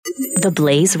The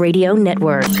Blaze Radio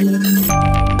Network.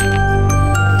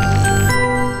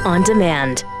 On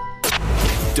demand.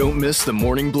 Don't miss the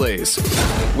Morning Blaze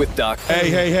with Doc.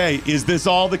 Hey, is this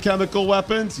all the chemical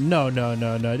weapons? No.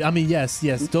 I mean, yes.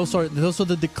 Those are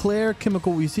the declared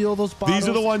chemical. You see all those bottles? These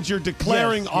are the ones you're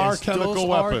declaring are chemical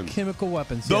weapons. Are chemical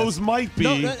weapons. Those might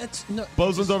be.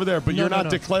 Bosun's over there, but you're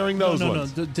not declaring those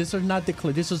ones. No. These are not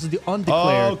declared. This is the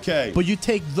undeclared. Okay. But you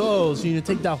take those, you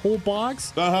take that whole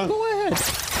box. Go ahead.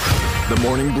 The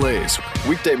Morning Blaze,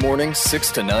 weekday mornings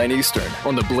 6 to 9 Eastern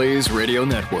on the Blaze Radio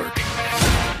Network.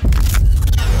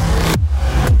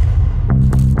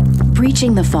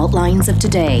 Breaching the fault lines of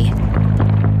today.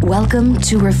 Welcome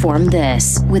to Reform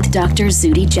This with Dr.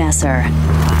 Zuhdi Jasser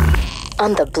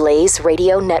on the Blaze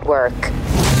Radio Network.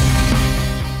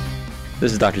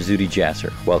 This is Dr. Zuhdi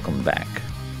Jasser. Welcome back.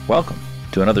 Welcome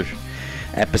to another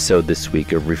episode this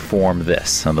week of Reform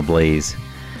This on the Blaze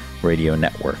Radio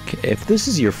Network. If this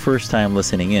is your first time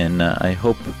listening in, I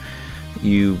hope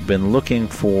you've been looking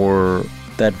for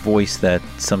that voice that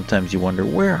sometimes you wonder,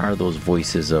 where are those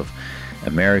voices of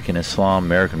American Islam,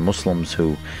 American Muslims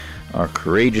who are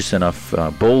courageous enough,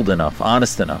 bold enough,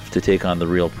 honest enough to take on the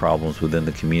real problems within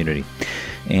the community.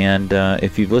 And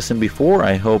if you've listened before,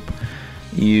 I hope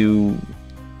you,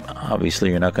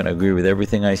 obviously you're not going to agree with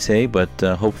everything I say, but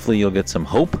hopefully you'll get some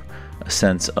hope, a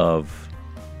sense of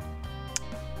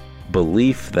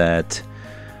belief that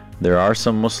there are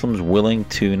some Muslims willing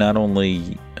to not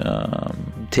only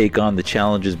take on the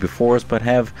challenges before us, but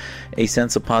have a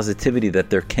sense of positivity that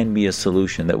there can be a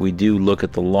solution, that we do look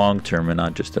at the long term and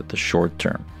not just at the short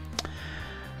term.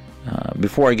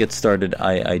 Before I get started,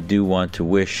 I do want to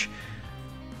wish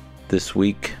this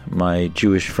week my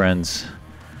Jewish friends,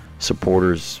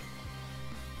 supporters,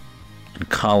 and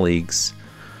colleagues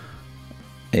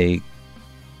a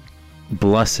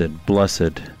blessed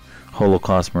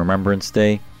Holocaust Remembrance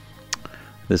Day.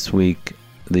 This week,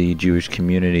 the Jewish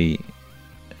community,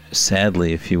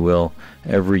 sadly, if you will,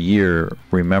 every year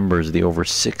remembers the over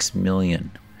 6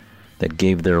 million that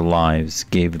gave their lives,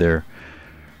 gave their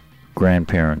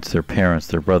grandparents, their parents,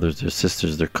 their brothers, their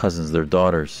sisters, their cousins, their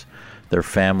daughters, their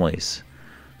families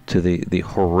to the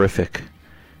horrific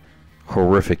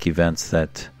events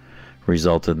that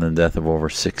resulted in the death of over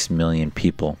 6 million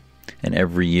people. And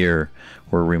every year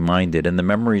we're reminded, and the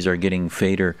memories are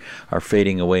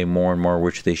fading away more and more,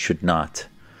 which they should not.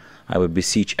 I would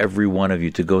beseech every one of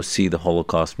you to go see the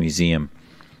Holocaust Museum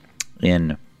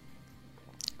in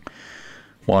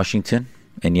Washington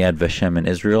and Yad Vashem in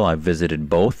Israel. I've visited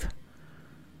both.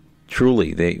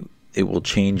 Truly, it will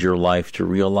change your life to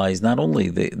realize not only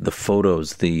the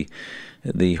photos, the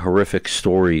horrific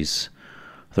stories,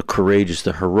 the courageous,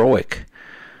 the heroic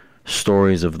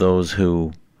stories of those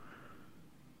who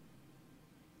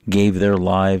gave their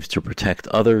lives to protect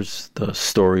others, the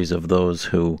stories of those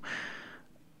who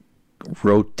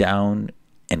wrote down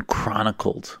and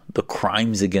chronicled the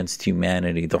crimes against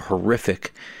humanity, the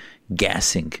horrific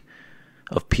gassing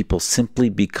of people simply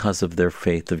because of their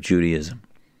faith of Judaism.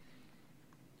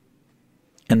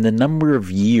 And the number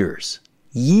of years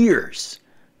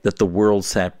that the world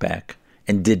sat back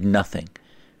and did nothing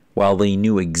while they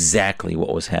knew exactly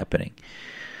what was happening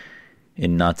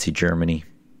in Nazi Germany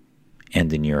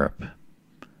and in Europe,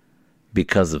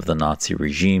 because of the Nazi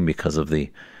regime, because of the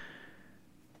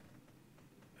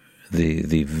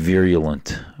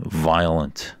virulent,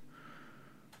 violent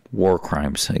war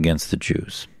crimes against the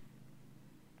Jews.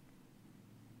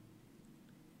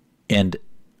 And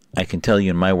I can tell you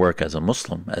in my work as a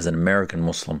Muslim, as an American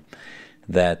Muslim,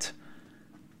 that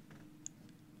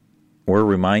we're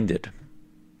reminded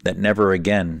that never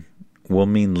again will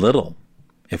mean little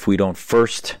if we don't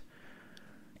first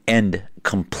end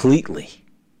completely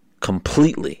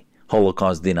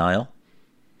Holocaust denial,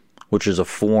 which is a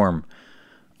form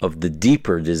of the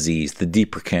deeper disease, the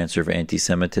deeper cancer of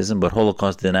anti-Semitism. But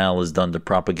Holocaust denial is done to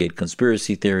propagate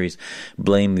conspiracy theories,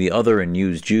 blame the other, and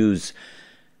use Jews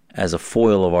as a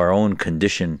foil of our own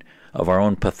condition, of our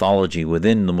own pathology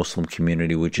within the Muslim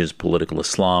community, which is political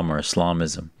Islam or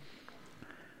Islamism.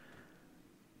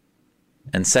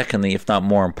 And secondly, if not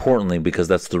more importantly, because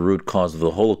that's the root cause of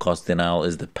the Holocaust denial,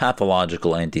 is the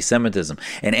pathological anti-Semitism.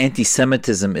 And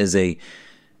anti-Semitism is a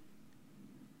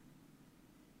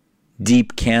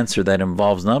deep cancer that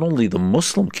involves not only the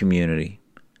Muslim community,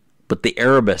 but the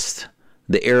Arabists,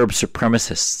 the Arab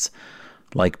supremacists,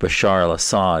 like Bashar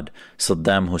al-Assad,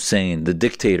 Saddam Hussein, the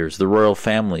dictators, the royal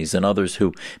families, and others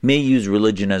who may use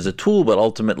religion as a tool, but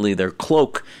ultimately their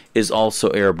cloak is also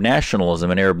Arab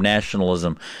nationalism. And Arab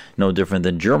nationalism, no different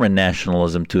than German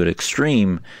nationalism to an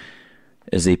extreme,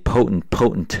 is a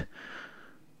potent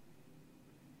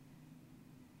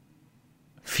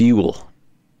fuel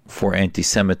for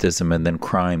anti-Semitism and then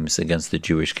crimes against the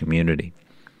Jewish community.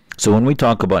 So when we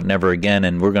talk about never again,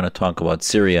 and we're going to talk about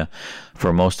Syria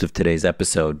for most of today's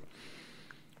episode,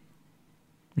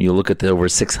 you look at the over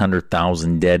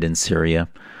 600,000 dead in Syria,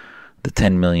 the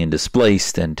 10 million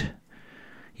displaced, and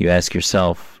you ask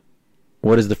yourself,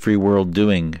 what is the free world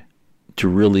doing to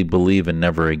really believe in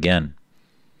never again?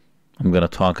 I'm going to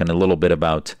talk in a little bit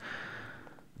about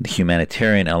the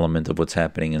humanitarian element of what's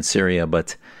happening in Syria,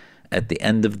 but at the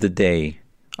end of the day,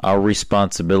 our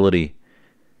responsibility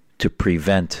to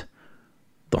prevent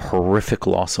the horrific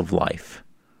loss of life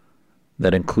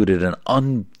that included an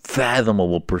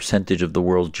unfathomable percentage of the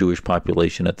world's Jewish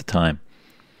population at the time.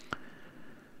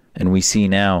 And we see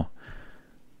now,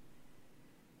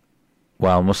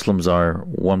 while Muslims are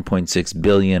 1.6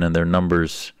 billion and their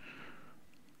numbers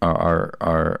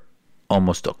are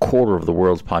almost a quarter of the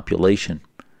world's population,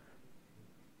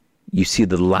 you see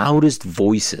the loudest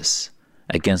voices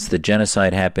against the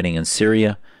genocide happening in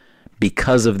Syria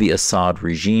because of the Assad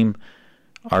regime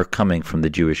are coming from the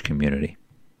Jewish community.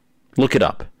 Look it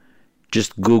up.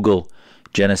 Just Google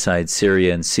genocide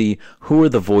Syria and see who are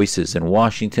the voices in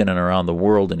Washington and around the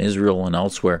world, in Israel and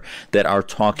elsewhere, that are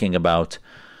talking about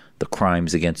the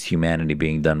crimes against humanity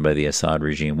being done by the Assad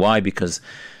regime. Why? Because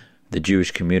the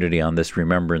Jewish community on this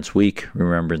Remembrance Week,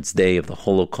 Remembrance Day of the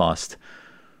Holocaust,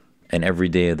 and every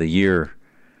day of the year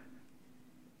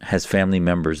has family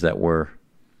members that were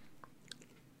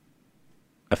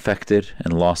affected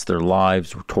and lost their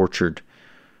lives, were tortured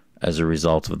as a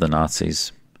result of the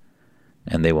Nazis,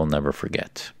 and they will never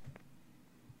forget.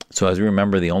 So as we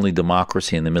remember the only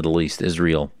democracy in the Middle East,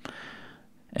 Israel,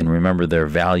 and remember their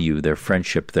value, their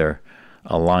friendship, their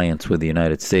alliance with the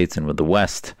United States and with the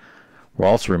West, we're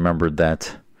also remembered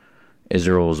that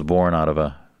Israel was born out of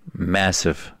a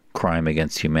massive crime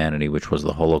against humanity, which was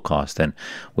the Holocaust. And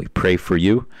we pray for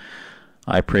you.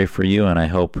 I pray for you, and I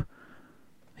hope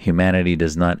humanity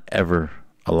does not ever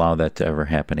allow that to ever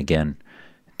happen again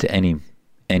to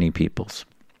any peoples.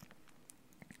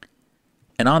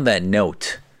 And on that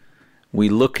note, we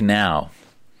look now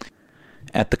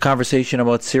at the conversation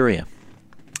about Syria,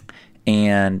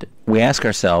 and we ask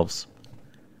ourselves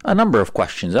a number of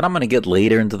questions, and I'm going to get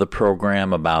later into the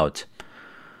program about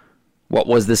what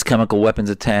was this chemical weapons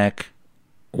attack,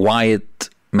 why it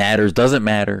matters, doesn't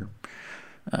matter,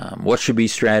 what should be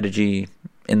strategy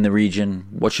in the region,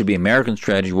 what should be American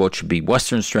strategy, what should be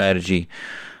Western strategy,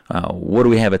 what do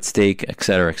we have at stake,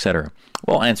 etc., etc.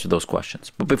 We'll answer those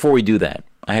questions. But before we do that,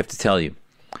 I have to tell you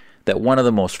that one of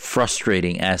the most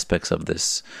frustrating aspects of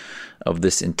this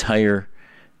entire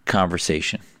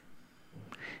conversation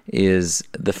is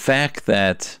the fact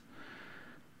that,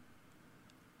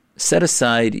 set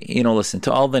aside, listen,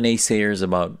 to all the naysayers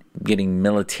about getting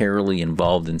militarily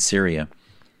involved in Syria,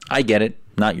 I get it,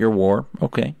 not your war,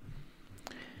 okay.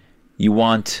 You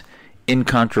want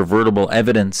incontrovertible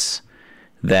evidence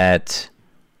that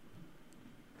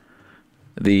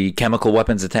the chemical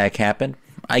weapons attack happened,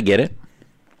 I get it.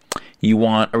 You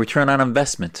want a return on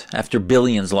investment after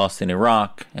billions lost in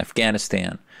Iraq,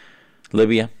 Afghanistan,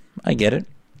 Libya, I get it.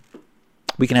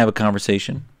 We can have a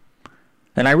conversation.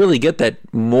 And I really get that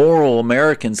moral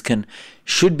Americans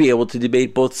should be able to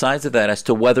debate both sides of that as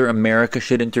to whether America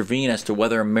should intervene, as to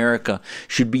whether America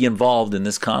should be involved in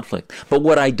this conflict. But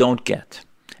what I don't get,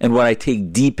 and what I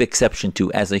take deep exception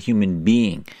to as a human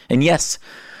being, and yes,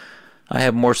 I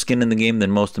have more skin in the game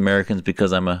than most Americans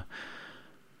because I'm a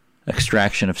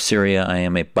extraction of Syria. I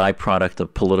am a byproduct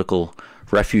of political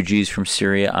refugees from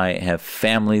Syria. I have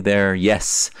family there.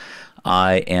 Yes,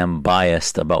 I am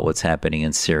biased about what's happening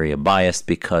in Syria. Biased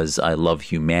because I love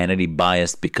humanity.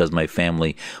 Biased because my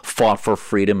family fought for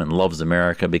freedom and loves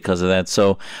America because of that.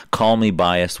 So call me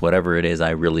biased, whatever it is, I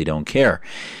really don't care.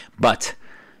 But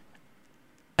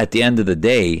at the end of the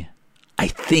day, I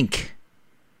think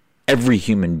every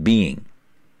human being,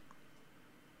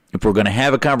 if we're going to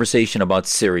have a conversation about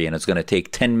Syria and it's going to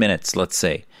take 10 minutes, let's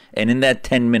say, and in that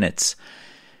 10 minutes,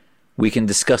 we can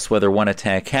discuss whether one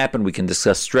attack happened, we can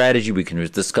discuss strategy, we can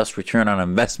discuss return on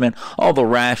investment, all the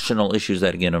rational issues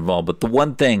that get involved. But the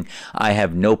one thing I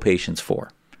have no patience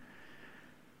for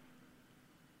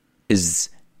is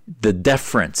the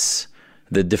deference,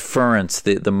 the deference,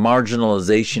 the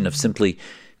marginalization of simply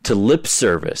to lip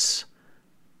service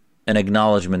an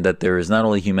acknowledgement that there is not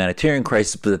only a humanitarian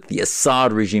crisis, but that the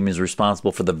Assad regime is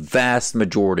responsible for the vast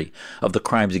majority of the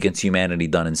crimes against humanity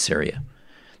done in Syria.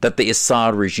 That the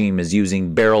Assad regime is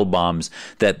using barrel bombs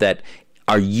that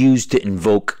are used to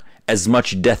invoke as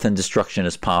much death and destruction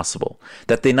as possible.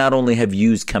 That they not only have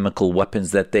used chemical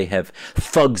weapons, that they have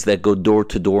thugs that go door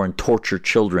to door and torture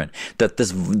children. That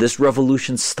this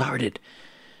revolution started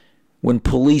when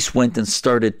police went and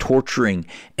started torturing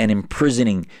and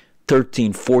imprisoning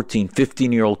 13, 14,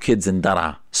 15-year-old kids in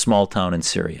Daraa, small town in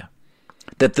Syria.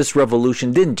 That this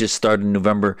revolution didn't just start in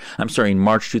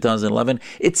March 2011.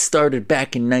 It started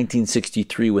back in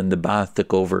 1963 when the Ba'ath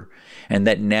took over, and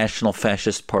that National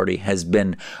Fascist Party has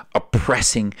been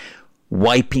oppressing,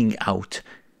 wiping out,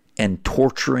 and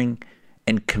torturing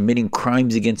and committing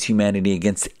crimes against humanity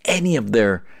against any of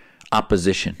their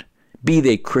opposition, be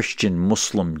they Christian,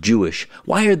 Muslim, Jewish.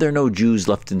 Why are there no Jews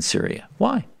left in Syria?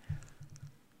 Why?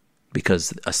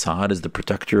 Because Assad is the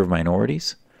protector of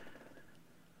minorities?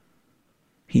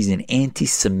 He's an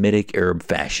anti-Semitic Arab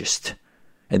fascist.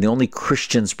 And the only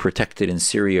Christians protected in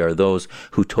Syria are those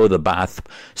who toe the Ba'ath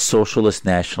Socialist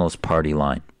Nationalist Party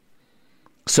line.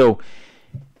 So,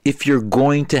 if you're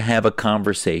going to have a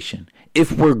conversation,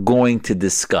 if we're going to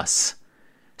discuss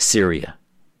Syria,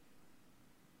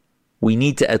 we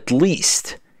need to at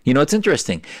least, it's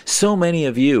interesting. So many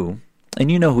of you,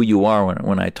 and you know who you are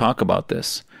when I talk about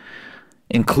this,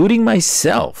 including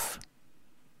myself,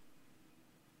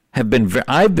 I've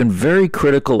been very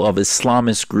critical of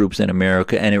Islamist groups in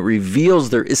America, and it reveals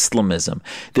their Islamism.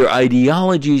 Their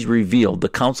ideologies revealed, the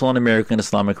Council on American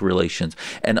Islamic Relations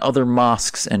and other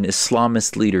mosques and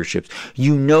Islamist leaderships.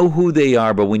 You know who they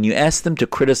are, but when you ask them to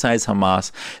criticize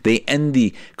Hamas, they end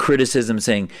the criticism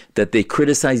saying that they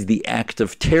criticize the act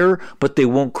of terror, but they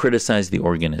won't criticize the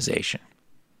organization.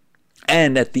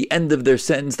 And at the end of their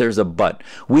sentence, there's a but.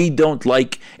 We don't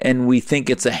like, and we think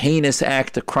it's a heinous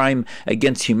act, a crime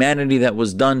against humanity that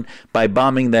was done by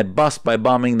bombing that bus, by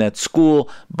bombing that school,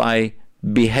 by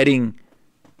beheading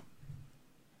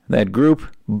that group.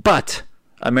 But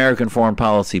American foreign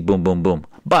policy, boom, boom, boom.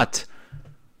 But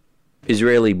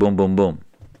Israeli, boom, boom, boom.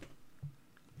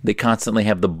 They constantly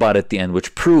have the but at the end,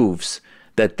 which proves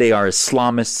that they are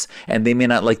Islamists, and they may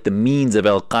not like the means of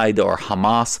Al-Qaeda or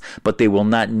Hamas, but they will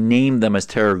not name them as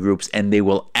terror groups, and they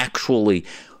will actually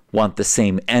want the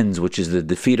same ends, which is the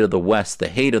defeat of the West, the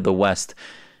hate of the West,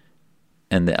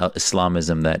 and the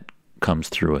Islamism that comes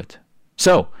through it.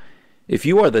 So, if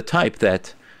you are the type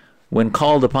that, when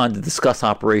called upon to discuss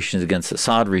operations against the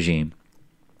Assad regime,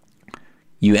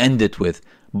 you end it with,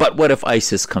 but what if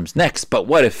ISIS comes next? But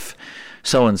what if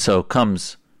so-and-so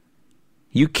comes?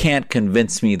 You can't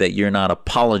convince me that you're not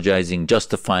apologizing,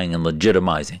 justifying, and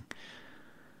legitimizing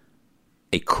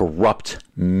a corrupt,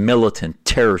 militant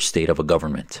terror state of a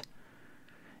government.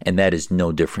 And that is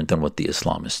no different than what the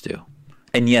Islamists do.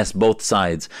 And yes, both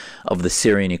sides of the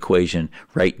Syrian equation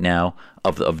right now,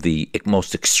 of the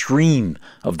most extreme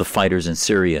of the fighters in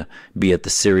Syria, be it the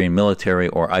Syrian military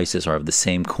or ISIS, are of the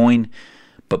same coin.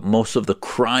 But most of the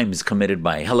crimes committed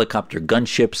by helicopter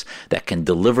gunships that can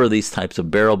deliver these types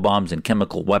of barrel bombs and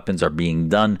chemical weapons are being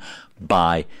done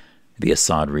by the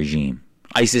Assad regime.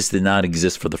 ISIS did not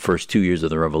exist for the first 2 years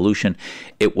of the revolution.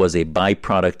 It was a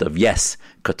byproduct of, yes,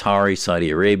 Qatari,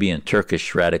 Saudi Arabian,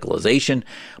 Turkish radicalization,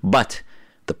 but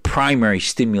the primary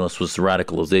stimulus was the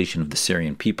radicalization of the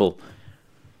Syrian people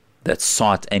that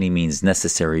sought any means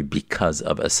necessary because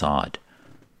of Assad.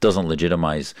 Doesn't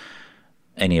legitimize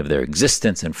any of their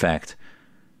existence. In fact,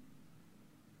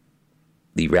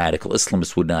 the radical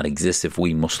Islamists would not exist if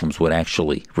we Muslims would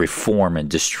actually reform and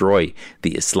destroy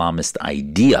the Islamist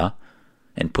idea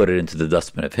and put it into the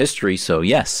dustbin of history. So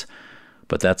yes,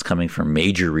 but that's coming from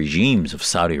major regimes of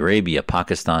Saudi Arabia,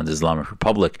 Pakistan's Islamic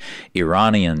Republic,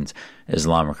 Iranian's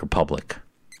Islamic Republic.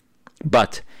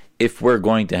 But if we're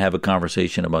going to have a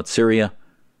conversation about Syria,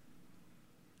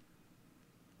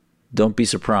 don't be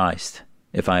surprised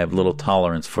if I have little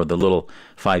tolerance for the little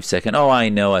 5-second, oh, I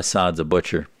know Assad's a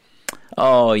butcher.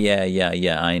 Oh, yeah,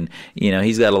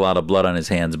 he's got a lot of blood on his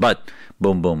hands. But,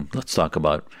 boom, boom, let's talk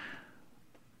about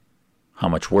how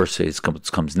much worse it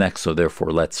comes next. So,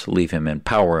 therefore, let's leave him in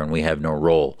power and we have no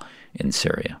role in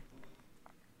Syria.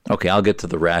 Okay, I'll get to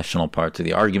the rational part of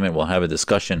the argument. We'll have a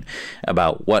discussion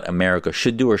about what America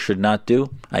should do or should not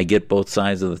do. I get both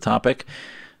sides of the topic,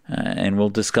 and we'll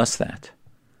discuss that.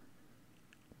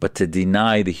 But to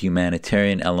deny the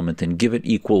humanitarian element and give it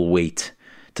equal weight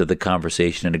to the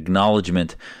conversation, an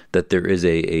acknowledgement that there is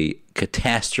a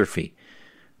catastrophe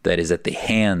that is at the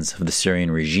hands of the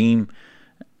Syrian regime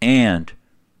and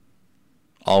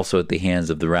also at the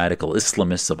hands of the radical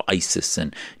Islamists of ISIS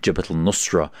and Jabhat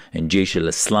al-Nusra and Jaish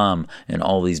al-Islam and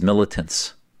all these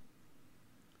militants.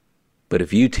 But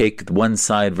if you take one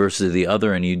side versus the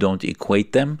other and you don't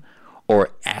equate them,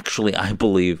 or actually, I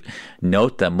believe,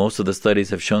 note that most of the studies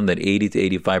have shown that 80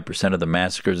 to 85% of the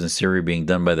massacres in Syria are being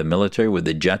done by the military with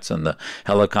the jets and the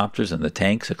helicopters and the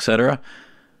tanks, etc.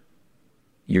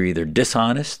 You're either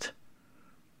dishonest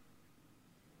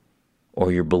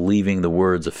or you're believing the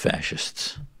words of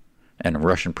fascists. and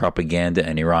Russian propaganda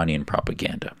and Iranian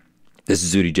propaganda. This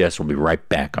is Zuhdi Jasser. We'll be right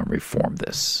back on Reform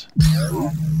This.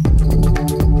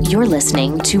 You're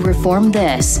listening to Reform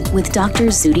This with Dr.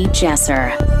 Zuhdi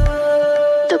Jasser.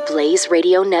 The Blaze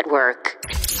Radio Network.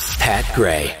 Pat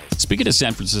Gray. Speaking of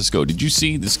San Francisco, did you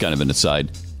see this kind of an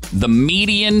aside? The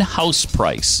median house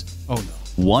price. Oh, no.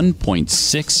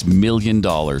 $1.6 million.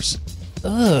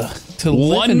 Ugh. To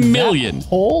live in that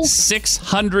hole?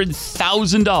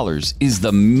 $600,000 is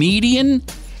the median.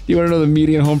 Do you want to know the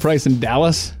median home price in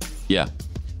Dallas? Yeah.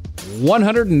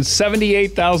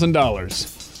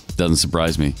 $178,000. Doesn't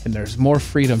surprise me. And there's more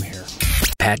freedom here.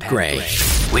 Pat Gray.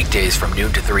 Weekdays from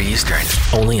noon to 3 Eastern.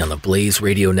 Only on the Blaze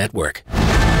Radio Network.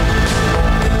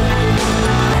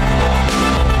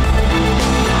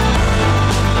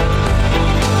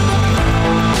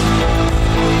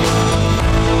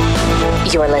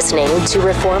 You're listening to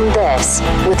Reform This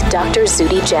with Dr.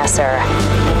 Zuhdi Jasser.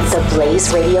 The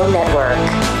Blaze Radio Network.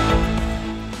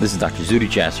 This is Dr. Zuhdi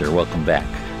Jasser. Welcome back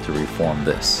to Reform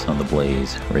This on the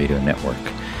Blaze Radio Network.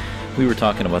 We were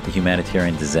talking about the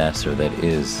humanitarian disaster that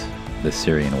is the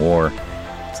Syrian war.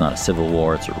 It's not a civil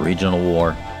war, it's a regional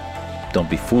war. Don't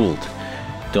be fooled.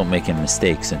 Don't make any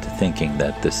mistakes into thinking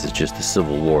that this is just a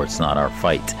civil war. It's not our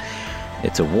fight.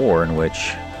 It's a war in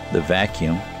which the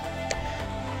vacuum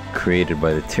created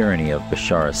by the tyranny of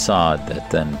Bashar Assad that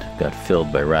then got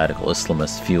filled by radical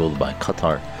Islamists, fueled by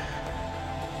Qatar,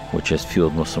 which has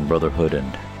fueled Muslim Brotherhood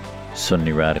and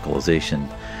Sunni radicalization,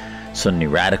 Sunni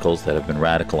radicals that have been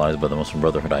radicalized by the Muslim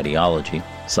Brotherhood ideology,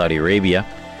 Saudi Arabia,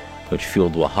 which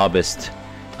fueled Wahhabist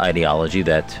ideology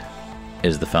that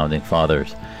is the founding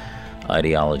fathers'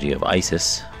 ideology of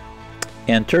ISIS,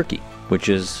 and Turkey, which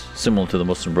is similar to the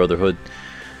Muslim Brotherhood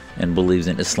and believes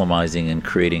in Islamizing and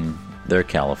creating their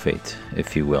caliphate,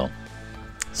 if you will.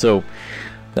 So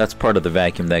that's part of the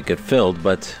vacuum that got filled.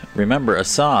 But remember,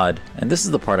 Assad, and this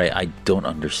is the part I don't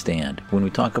understand. When we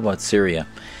talk about Syria,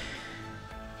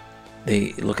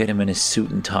 they look at him in his suit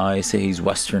and tie, say he's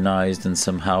westernized and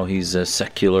somehow he's a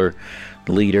secular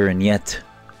leader. And yet,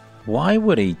 why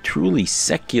would a truly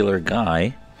secular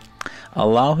guy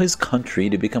allow his country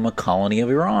to become a colony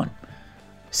of Iran?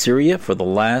 Syria, for the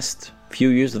last few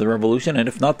years of the revolution, and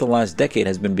if not the last decade,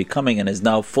 has been becoming and is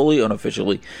now fully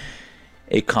unofficially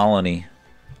a colony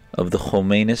of the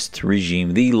Khomeinist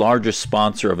regime, the largest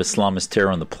sponsor of Islamist terror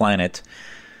on the planet.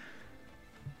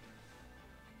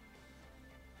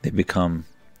 They become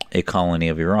a colony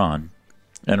of Iran.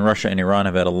 And Russia and Iran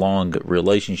have had a long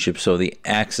relationship, so the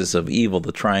axis of evil,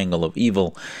 the triangle of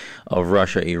evil of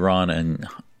Russia, Iran, and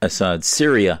Assad,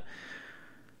 Syria,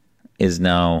 is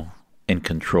now in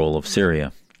control of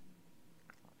Syria.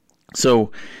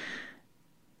 So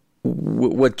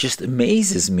what just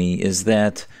amazes me is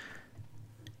that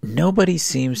nobody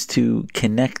seems to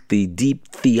connect the deep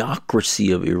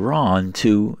theocracy of Iran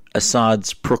to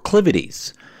Assad's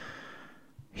proclivities.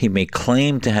 He may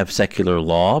claim to have secular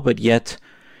law, but yet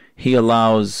he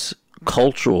allows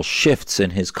cultural shifts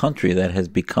in his country that has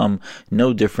become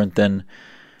no different than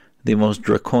the most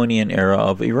draconian era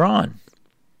of Iran,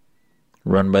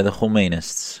 run by the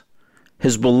Khomeinists.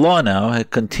 Hezbollah now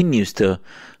continues to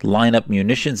line up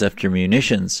munitions after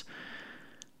munitions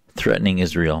threatening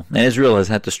Israel. And Israel has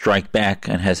had to strike back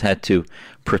and has had to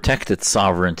protect its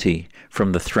sovereignty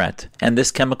from the threat. And this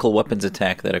chemical weapons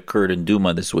attack that occurred in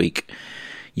Duma this week,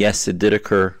 yes, it did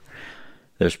occur.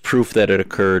 There's proof that it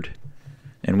occurred.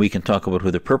 And we can talk about who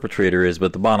the perpetrator is,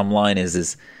 but the bottom line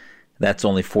is that's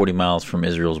only 40 miles from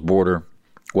Israel's border.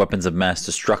 Weapons of mass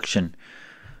destruction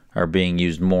are being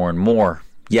used more and more.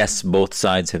 Yes, both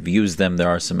sides have used them. There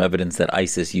are some evidence that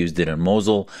ISIS used it in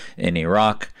Mosul, in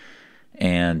Iraq,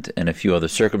 and in a few other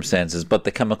circumstances. But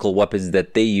the chemical weapons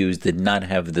that they used did not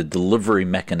have the delivery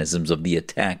mechanisms of the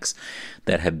attacks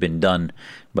that have been done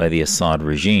by the Assad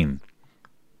regime.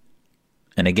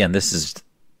 And again, this is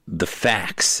the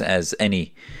facts as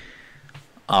any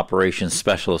operations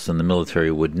specialist in the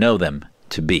military would know them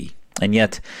to be. And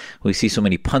yet, we see so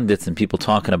many pundits and people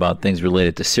talking about things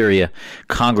related to Syria,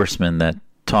 congressmen that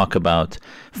talk about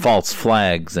false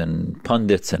flags, and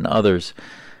pundits and others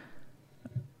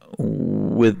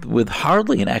with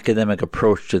hardly an academic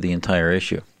approach to the entire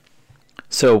issue.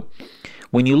 So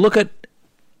when you look at,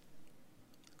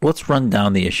 let's run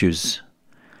down the issues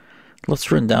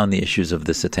of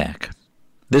this attack.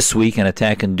 This week, an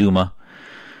attack in Duma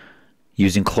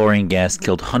using chlorine gas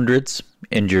killed hundreds,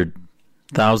 injured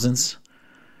thousands,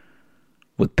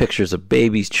 with pictures of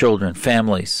babies, children,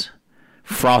 families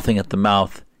frothing at the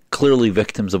mouth, clearly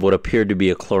victims of what appeared to be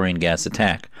a chlorine gas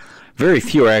attack. Very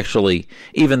few are actually,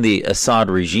 even the Assad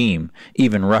regime,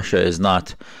 even Russia is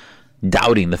not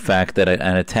doubting the fact that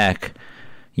an attack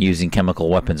using chemical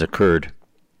weapons occurred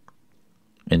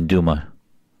in Duma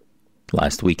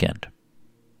last weekend.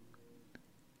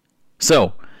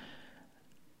 So,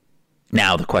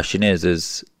 now the question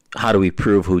is how do we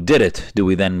prove who did it? Do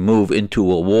we then move into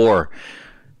a war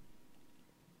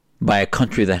by a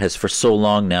country that has for so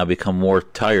long now become war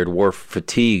tired, war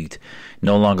fatigued,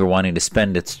 no longer wanting to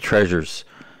spend its treasures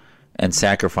and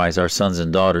sacrifice our sons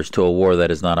and daughters to a war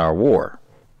that is not our war?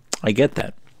 I get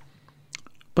that.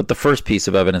 But the first piece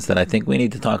of evidence that I think we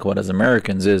need to talk about as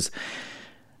Americans is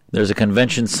there's a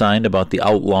convention signed about the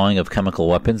outlawing of chemical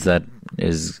weapons that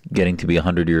is getting to be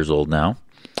 100 years old now.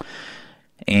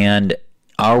 And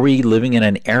are we living in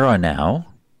an era now,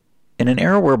 in an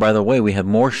era where, by the way, we have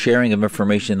more sharing of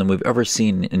information than we've ever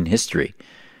seen in history,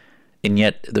 and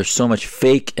yet there's so much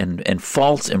fake and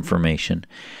false information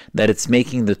that it's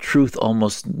making the truth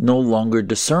almost no longer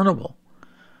discernible?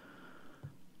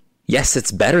 Yes,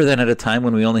 it's better than at a time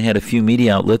when we only had a few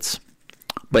media outlets,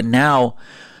 but now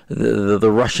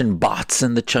the Russian bots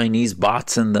and the Chinese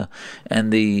bots and the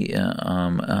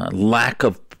lack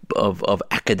of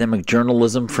academic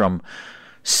journalism from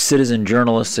citizen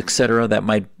journalists, etc., that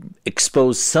might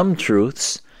expose some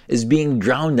truths is being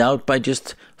drowned out by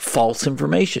just false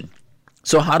information.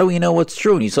 So how do we know what's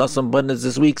true? And you saw some pundits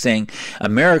this week saying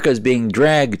America is being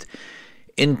dragged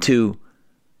into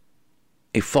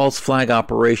a false flag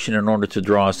operation in order to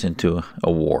draw us into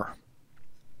a war.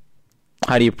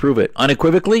 How do you prove it?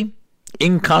 Unequivocally,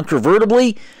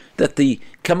 incontrovertibly, that the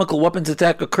chemical weapons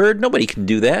attack occurred? Nobody can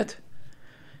do that.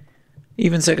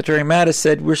 Even Secretary Mattis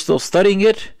said we're still studying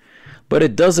it, but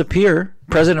it does appear.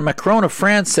 President Macron of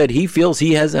France said he feels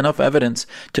he has enough evidence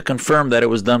to confirm that it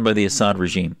was done by the Assad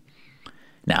regime.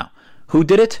 Now, who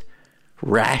did it?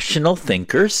 Rational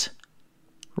thinkers.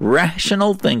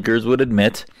 Rational thinkers would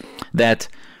admit that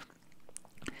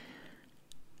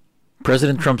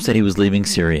President Trump said he was leaving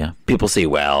Syria. People say,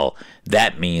 well,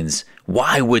 that means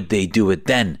why would they do it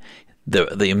then?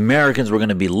 The Americans were going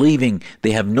to be leaving.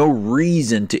 They have no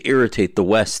reason to irritate the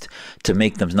West to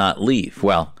make them not leave.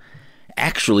 Well,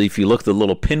 actually, if you look at the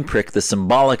little pinprick, the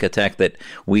symbolic attack that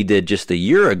we did just a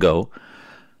year ago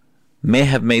may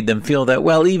have made them feel that,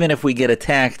 well, even if we get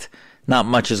attacked, not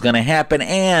much is going to happen.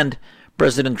 And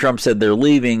President Trump said they're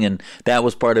leaving, and that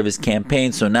was part of his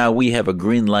campaign. So now we have a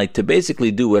green light to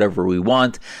basically do whatever we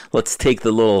want. Let's take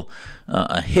the little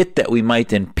hit that we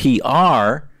might in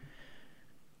PR,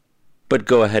 but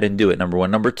go ahead and do it, number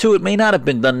one. Number two, it may not have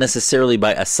been done necessarily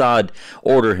by Assad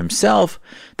order himself.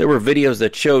 There were videos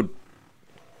that showed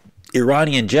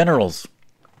Iranian generals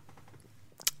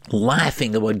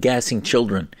laughing about gassing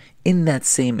children in that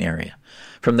same area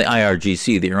from the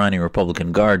IRGC, the Iranian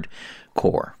Republican Guard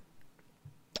Corps.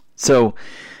 So,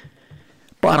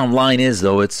 bottom line is,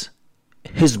 though, it's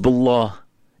Hezbollah,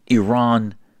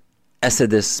 Iran,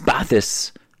 Assadis,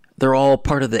 Ba'athis. They're all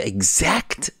part of the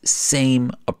exact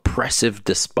same oppressive,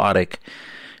 despotic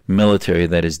military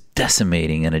that is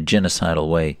decimating in a genocidal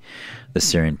way the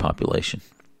Syrian population.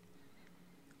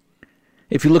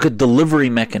 If you look at delivery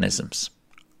mechanisms,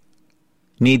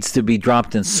 needs to be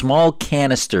dropped in small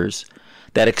canisters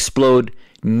that explode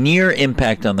near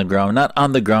impact on the ground, not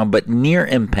on the ground, but near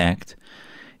impact,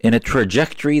 in a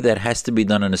trajectory that has to be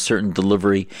done in a certain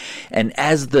delivery. And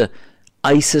as the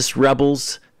ISIS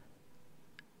rebels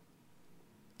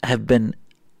have been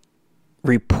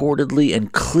reportedly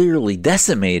and clearly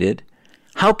decimated,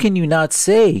 how can you not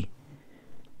say,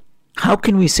 how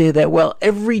can we say that, well,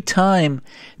 every time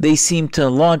they seem to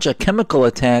launch a chemical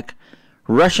attack,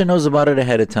 Russia knows about it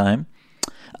ahead of time,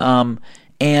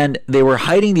 and they were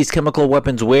hiding these chemical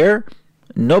weapons where?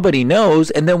 Nobody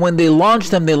knows. And then when they launch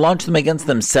them against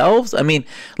themselves? I mean,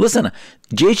 listen,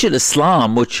 Jaish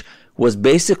al-Islam, which was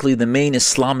basically the main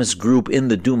Islamist group in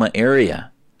the Duma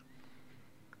area,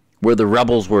 where the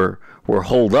rebels were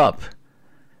holed up,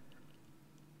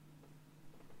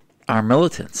 are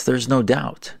militants, there's no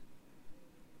doubt.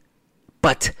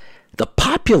 But the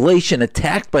population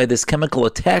attacked by this chemical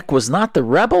attack was not the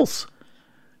rebels.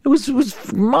 It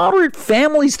was moderate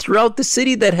families throughout the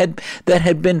city that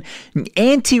had been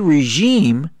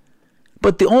anti-regime,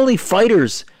 but the only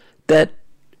fighters that,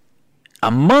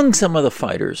 among some of the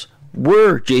fighters,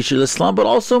 were Jaish al-Islam, but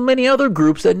also many other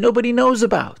groups that nobody knows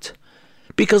about,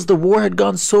 because the war had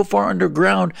gone so far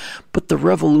underground, but the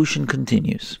revolution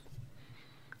continues.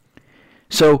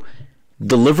 So,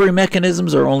 delivery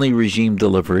mechanisms are only regime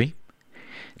delivery.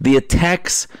 The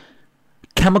attack's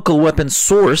chemical weapon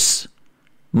source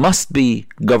must be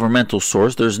governmental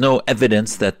source. There's no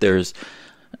evidence that there's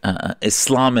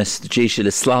Islamist Jaish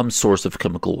al-Islam source of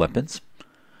chemical weapons.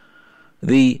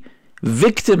 The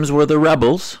victims were the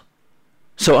rebels,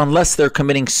 So unless they're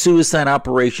committing suicide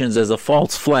operations as a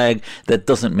false flag, that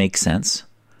doesn't make sense.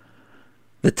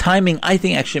 The timing, I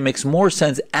think, actually makes more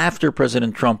sense after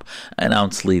President Trump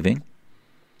announced leaving.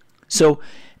 So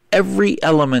every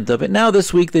element of it. Now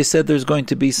this week they said there's going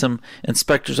to be some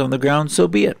inspectors on the ground. So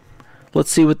be it.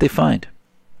 Let's see what they find.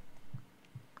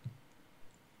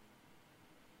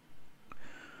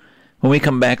 When we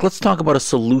come back, let's talk about a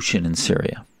solution in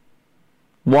Syria.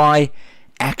 Why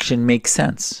action makes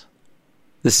sense.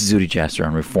 This is Zuhdi Jasser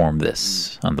on Reform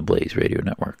This on the Blaze Radio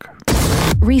Network.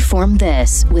 Reform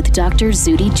This with Dr.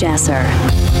 Zuhdi Jasser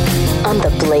on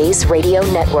the Blaze Radio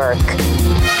Network.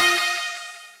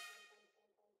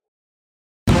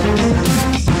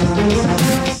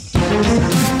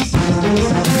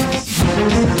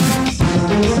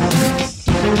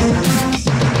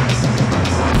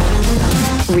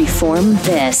 Reform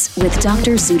This with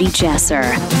Dr. Zuhdi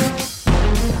Jasser.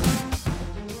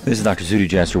 This is Dr. Zuhdi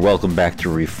Jasser. Welcome back to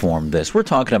Reform This. We're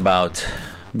talking about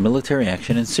military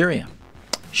action in Syria.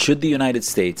 Should the United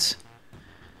States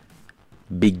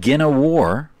begin a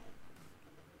war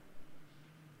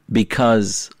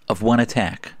because of one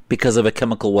attack, because of a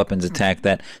chemical weapons attack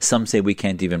that some say we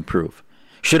can't even prove?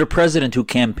 Should a president who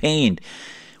campaigned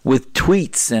with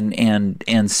tweets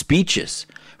and speeches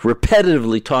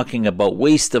repetitively talking about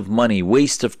waste of money,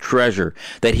 waste of treasure,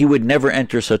 that he would never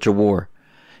enter such a war,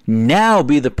 now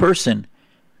be the person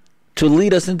to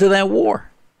lead us into that war?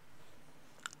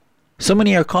 So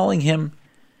many are calling him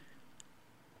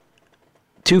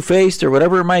two-faced or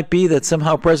whatever it might be, that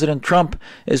somehow President Trump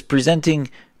is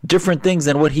presenting different things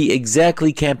than what he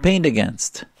exactly campaigned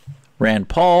against. Rand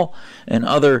Paul and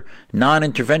other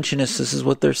non-interventionists, this is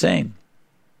what they're saying.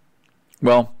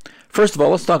 Well, first of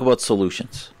all, let's talk about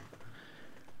solutions.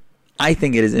 I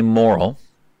think it is immoral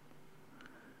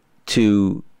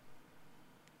to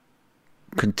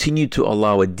continue to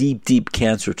allow a deep, deep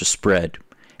cancer to spread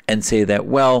and say that,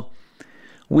 well,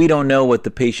 we don't know what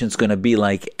the patient's going to be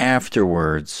like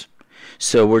afterwards,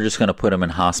 so we're just going to put him in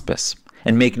hospice.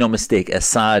 And make no mistake,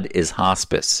 Assad is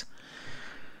hospice.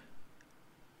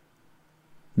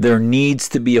 There needs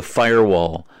to be a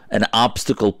firewall, an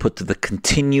obstacle put to the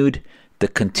continued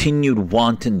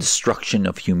wanton destruction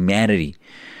of humanity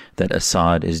that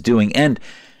Assad is doing. And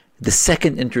the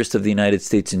second interest of the United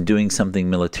States in doing something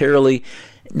militarily,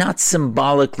 not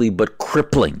symbolically, but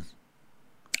crippling.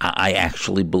 I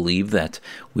actually believe that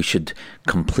we should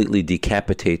completely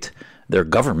decapitate their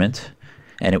government,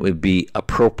 and it would be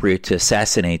appropriate to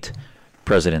assassinate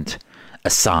President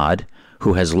Assad,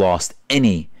 who has lost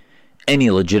any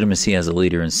legitimacy as a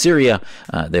leader in Syria.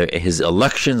 His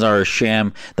elections are a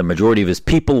sham. The majority of his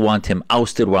people want him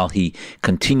ousted while he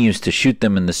continues to shoot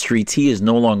them in the streets. He is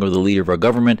no longer the leader of our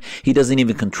government. He doesn't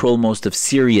even control most of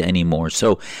Syria anymore.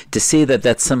 So to say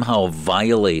that somehow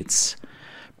violates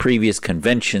previous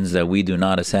conventions, that we do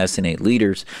not assassinate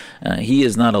leaders, he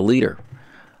is not a leader.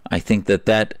 I think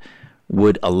that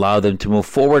would allow them to move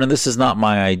forward. And this is not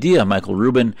my idea. Michael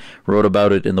Rubin wrote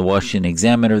about it in the Washington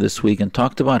Examiner this week and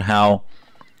talked about how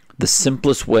the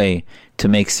simplest way to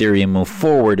make Syria move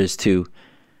forward is to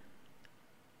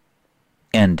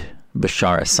end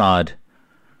Bashar Assad,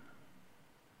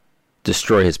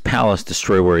 destroy his palace,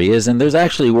 destroy where he is. And there's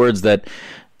actually words that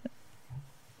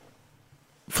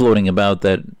floating about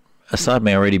that Assad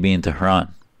may already be in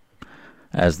Tehran.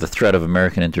 As the threat of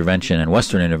American intervention and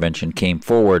Western intervention came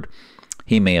forward,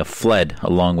 he may have fled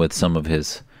along with some of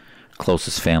his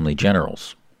closest family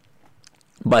generals.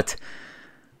 But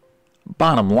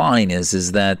bottom line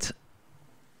is that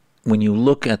when you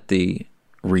look at the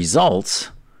results,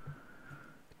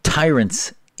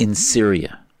 tyrants in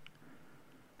Syria,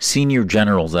 senior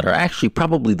generals that are actually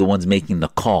probably the ones making the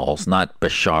calls, not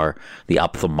Bashar, the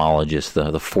ophthalmologist,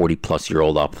 the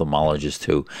 40-plus-year-old ophthalmologist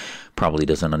who probably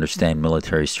doesn't understand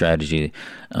military strategy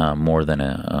more than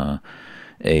a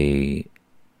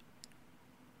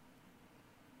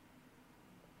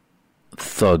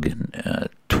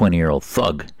 20-year-old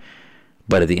thug.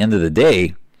 But at the end of the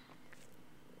day,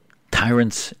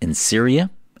 tyrants in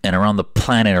Syria and around the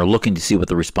planet are looking to see what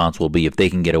the response will be if they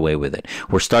can get away with it.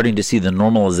 We're starting to see the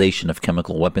normalization of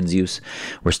chemical weapons use.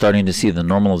 We're starting to see the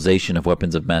normalization of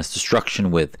weapons of mass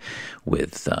destruction with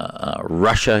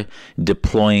Russia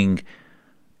deploying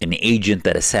an agent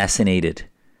that assassinated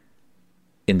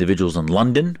individuals in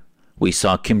London. We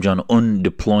saw Kim Jong-un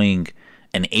deploying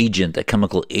an agent, a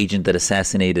chemical agent that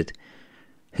assassinated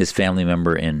his family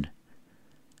member in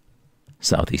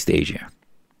Southeast Asia,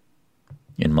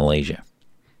 in Malaysia.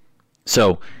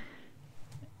 So,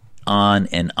 on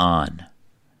and on.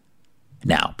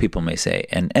 Now, people may say,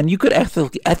 and you could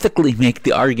ethically make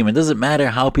the argument, it doesn't matter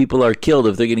how people are killed,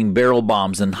 if they're getting barrel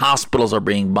bombs and hospitals are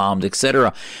being bombed,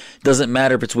 etc. Doesn't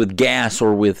matter if it's with gas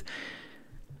or with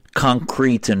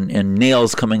concrete and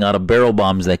nails coming out of barrel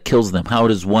bombs that kills them. How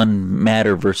does one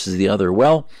matter versus the other?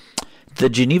 Well, the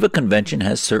Geneva Convention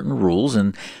has certain rules,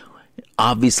 and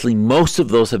obviously most of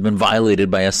those have been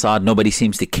violated by Assad. Nobody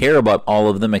seems to care about all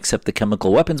of them except the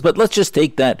chemical weapons. But let's just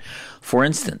take that for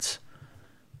instance.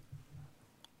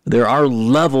 There are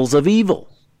levels of evil.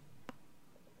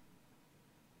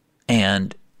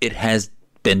 And it has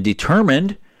been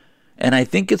determined, and I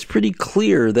think it's pretty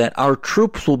clear, that our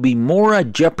troops will be more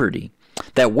at jeopardy,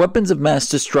 that weapons of mass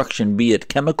destruction, be it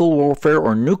chemical warfare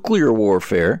or nuclear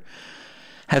warfare,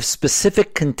 have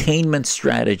specific containment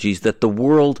strategies that the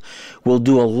world will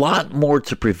do a lot more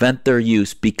to prevent their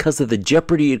use because of the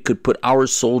jeopardy it could put our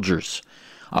soldiers,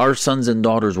 our sons and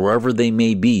daughters, wherever they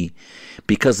may be,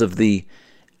 because of the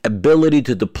ability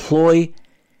to deploy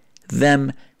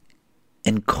them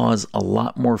and cause a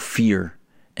lot more fear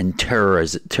and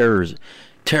terrorism,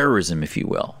 if you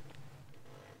will.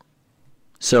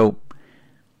 So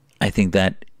I think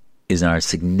that is in our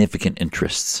significant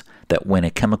interests, that when a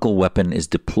chemical weapon is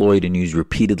deployed and used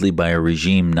repeatedly by a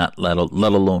regime, not let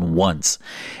alone once,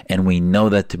 and we know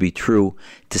that to be true,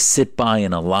 to sit by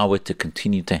and allow it to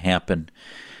continue to happen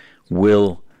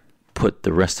will put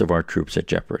the rest of our troops at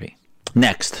jeopardy.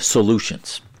 Next,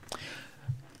 solutions.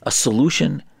 A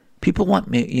solution, people want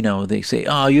me, they say,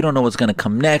 oh, you don't know what's going to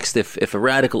come next. If a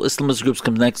radical Islamist group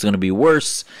comes next, it's going to be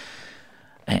worse.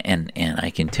 And I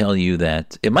can tell you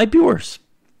that it might be worse.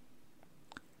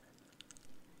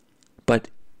 But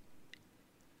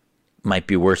might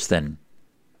be worse than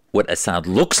what Assad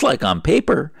looks like on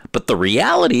paper. But the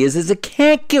reality is it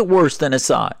can't get worse than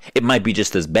Assad. It might be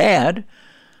just as bad.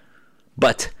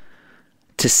 But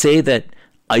to say that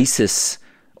ISIS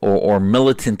or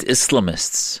militant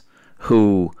Islamists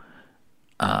who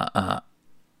are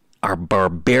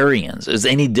barbarians is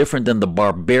any different than the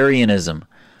barbarianism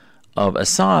of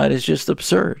Assad is just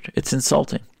absurd. It's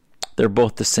insulting. They're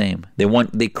both the same.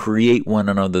 They create one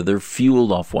another. They're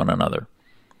fueled off one another.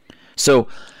 So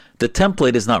the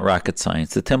template is not rocket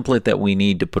science. The template that we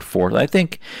need to put forth, I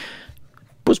think,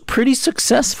 was pretty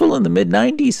successful in the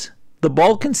mid-90s. The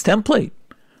Balkans template.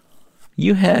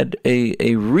 You had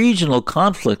a regional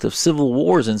conflict of civil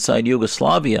wars inside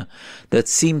Yugoslavia that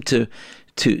seemed to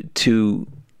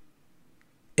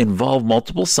involve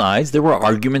multiple sides. There were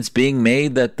arguments being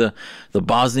made that the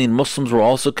Bosnian Muslims were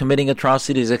also committing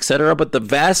atrocities, etc. But the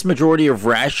vast majority of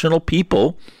rational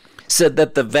people said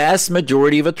that the vast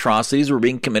majority of atrocities were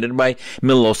being committed by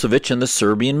Milosevic and the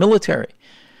Serbian military.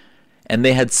 And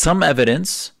they had some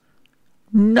evidence,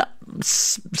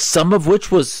 some of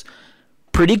which was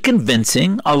pretty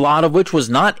convincing, a lot of which was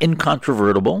not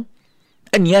incontrovertible,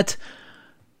 and yet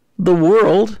the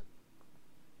world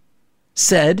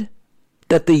said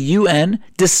that the UN,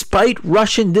 despite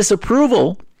Russian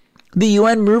disapproval, the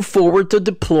UN moved forward to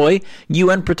deploy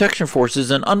UN protection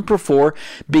forces, and UNPROFOR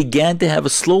began to have a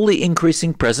slowly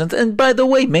increasing presence. And by the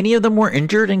way, many of them were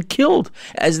injured and killed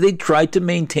as they tried to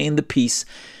maintain the peace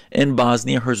in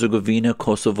Bosnia, Herzegovina,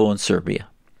 Kosovo, and Serbia.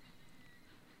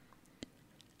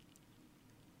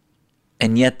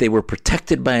 And yet they were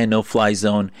protected by a no-fly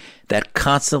zone that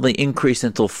constantly increased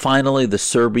until finally the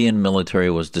Serbian military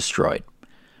was destroyed.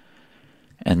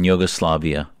 And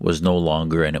Yugoslavia was no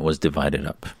longer, and it was divided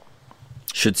up.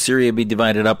 Should Syria be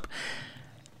divided up?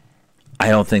 I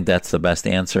don't think that's the best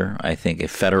answer. I think a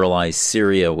federalized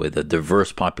Syria with a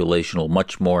diverse population will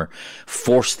much more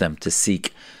force them to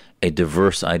seek a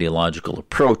diverse ideological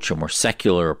approach, a more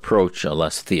secular approach, a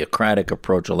less theocratic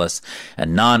approach, a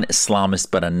non-Islamist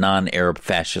but a non-Arab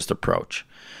fascist approach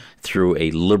through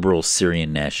a liberal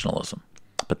Syrian nationalism.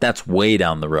 But that's way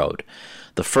down the road.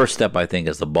 The first step, I think,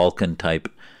 is the Balkan-type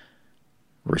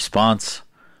response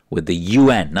with the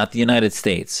UN, not the United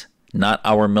States, not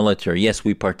our military. Yes,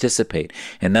 we participate,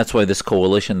 and that's why this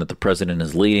coalition that the president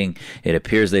is leading, it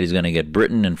appears that he's going to get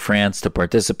Britain and France to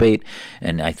participate,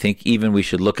 and I think even we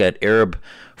should look at Arab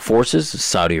forces,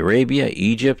 Saudi Arabia,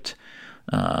 Egypt,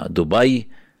 Dubai,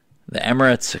 the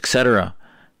Emirates, etc.,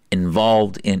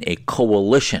 involved in a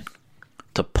coalition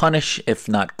to punish, if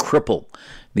not cripple,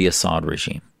 the Assad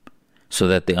regime, so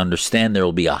that they understand there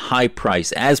will be a high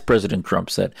price, as President Trump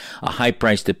said, a high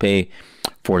price to pay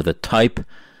for the type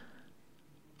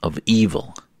of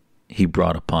evil he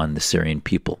brought upon the Syrian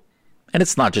people. And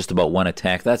it's not just about one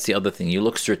attack. That's the other thing. You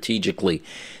look strategically,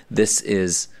 this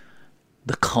is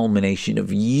the culmination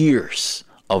of years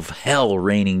of hell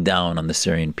raining down on the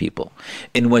Syrian people,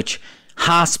 in which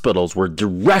Hospitals were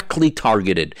directly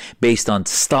targeted based on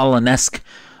Stalin-esque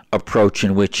approach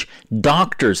in which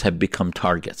doctors have become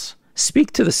targets.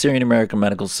 Speak to the Syrian American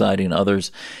Medical Society and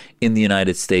others in the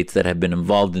United States that have been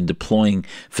involved in deploying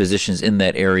physicians in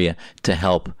that area to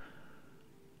help.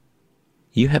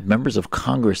 You have members of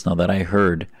Congress now that I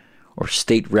heard, or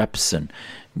state reps and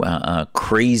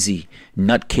crazy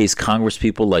nutcase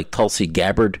congresspeople like Tulsi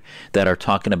Gabbard that are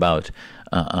talking about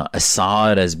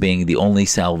Assad as being the only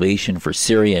salvation for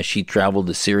Syria. She traveled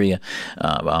to Syria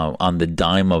on the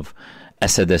dime of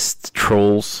Assadist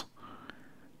trolls.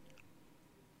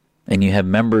 And you have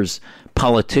members,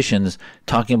 politicians,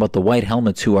 talking about the White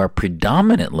Helmets, who are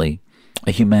predominantly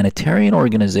a humanitarian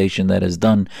organization that has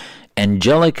done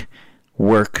angelic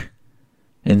work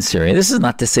in Syria. This is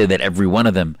not to say that every one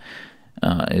of them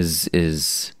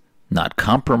is not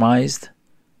compromised.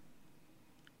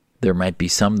 There might be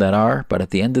some that are, but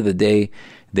at the end of the day,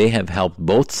 they have helped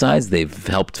both sides. They've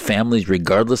helped families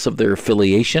regardless of their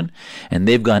affiliation, and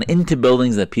they've gone into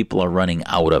buildings that people are running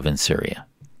out of in Syria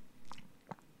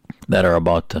that are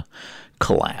about to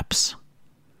collapse.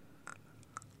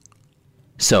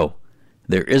 So,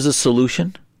 there is a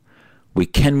solution. We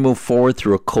can move forward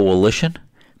through a coalition.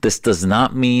 This does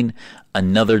not mean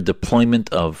another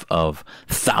deployment of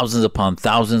thousands upon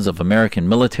thousands of American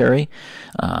military.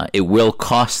 It will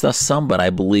cost us some, but I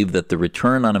believe that the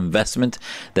return on investment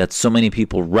that so many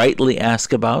people rightly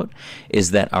ask about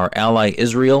is that our ally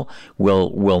Israel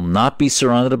will not be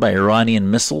surrounded by Iranian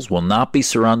missiles, will not be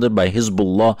surrounded by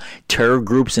Hezbollah terror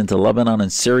groups into Lebanon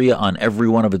and Syria on every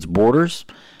one of its borders.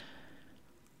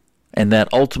 And that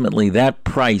ultimately that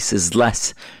price is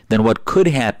less than what could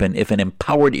happen if an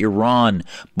empowered Iran,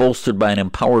 bolstered by an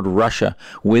empowered Russia,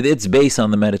 with its base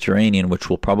on the Mediterranean, which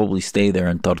will probably stay there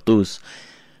in Tartus,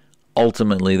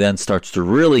 ultimately then starts to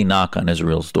really knock on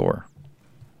Israel's door.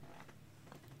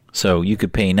 So you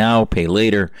could pay now, pay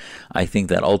later. I think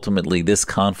that ultimately this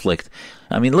conflict,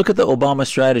 I mean, look at the Obama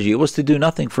strategy. It was to do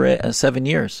nothing for 7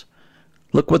 years.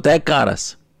 Look what that got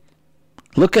us.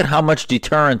 Look at how much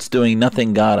deterrence doing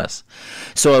nothing got us.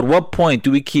 So at what point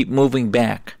do we keep moving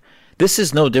back? This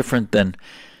is no different than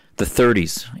the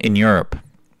 30s in Europe.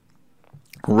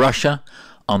 Russia,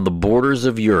 on the borders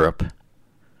of Europe,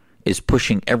 is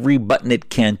pushing every button it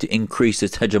can to increase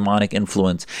its hegemonic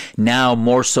influence, now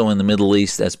more so in the Middle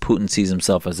East as Putin sees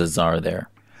himself as a czar there.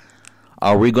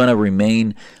 Are we going to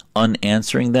remain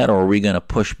unanswering that, or are we going to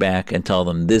push back and tell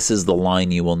them this is the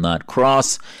line you will not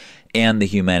cross? And the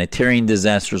humanitarian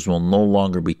disasters will no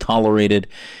longer be tolerated.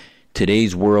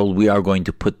 Today's world, we are going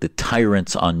to put the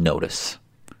tyrants on notice.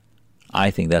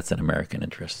 I think that's in American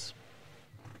interest.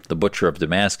 The butcher of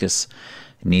Damascus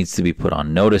needs to be put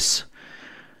on notice.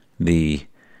 The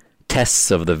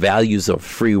tests of the values of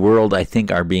free world, I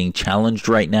think, are being challenged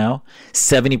right now.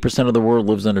 70% of the world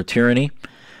lives under tyranny.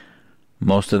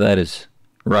 Most of that is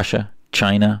Russia,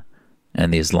 China,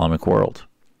 and the Islamic world.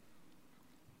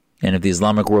 And if the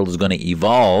Islamic world is going to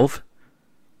evolve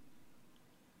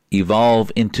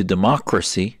into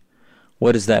democracy,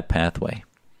 what is that pathway?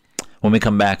 When we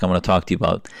come back, I'm going to talk to you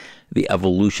about the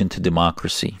evolution to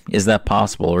democracy. Is that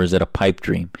possible, or is it a pipe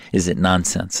dream? Is it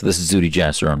nonsense? This is Zuhdi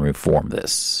Jasser on Reform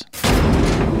This.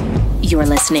 You're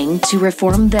listening to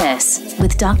Reform This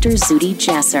with Dr. Zuhdi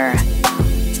Jasser.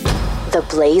 The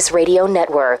Blaze Radio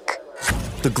Network.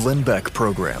 The Glenn Beck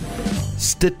Program.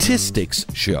 Statistics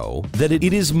show that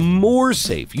it is more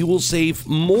safe. You will save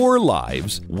more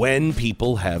lives when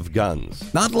people have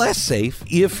guns. Not less safe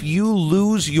if you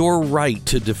lose your right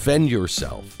to defend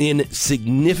yourself. In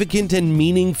significant and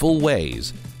meaningful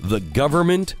ways, the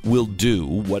government will do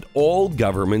what all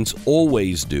governments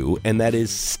always do, and that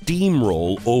is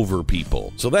steamroll over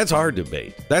people. So that's our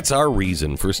debate. That's our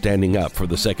reason for standing up for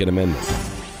the Second Amendment.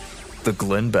 The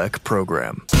Glenn Beck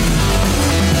Program.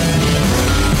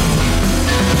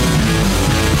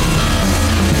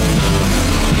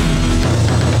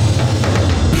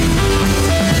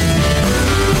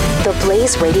 The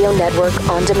Blaze Radio Network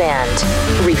on demand.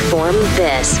 Reform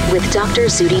This with Dr.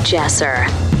 Zuhdi Jasser.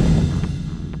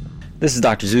 This is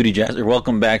Dr. Zuhdi Jasser.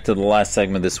 Welcome back to the last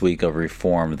segment this week of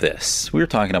Reform This. We were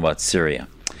talking about Syria.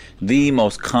 The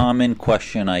most common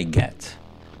question I get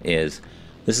is,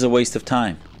 this is a waste of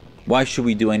time. Why should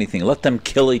we do anything? Let them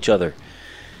kill each other.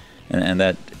 And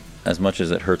that, as much as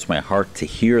it hurts my heart to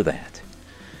hear that,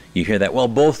 you hear that, well,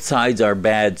 both sides are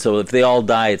bad, so if they all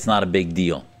die, it's not a big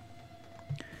deal.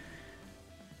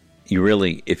 You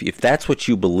really, if that's what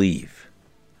you believe,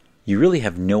 you really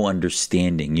have no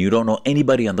understanding. You don't know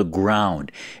anybody on the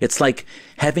ground. It's like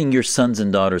having your sons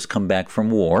and daughters come back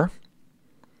from war,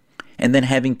 and then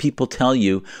having people tell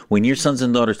you, when your sons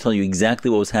and daughters tell you exactly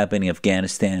what was happening in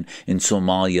Afghanistan, in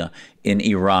Somalia, in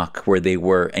Iraq, where they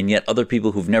were, and yet other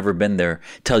people who've never been there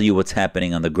tell you what's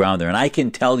happening on the ground there. And I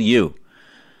can tell you,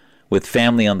 with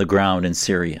family on the ground in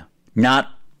Syria,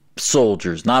 not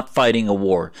soldiers, not fighting a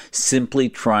war, simply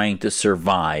trying to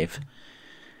survive,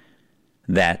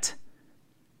 that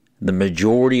the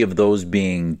majority of those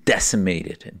being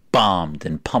decimated, and bombed,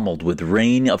 and pummeled with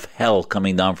rain of hell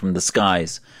coming down from the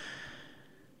skies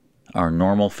are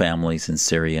normal families in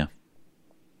Syria.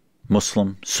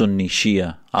 Muslim, Sunni,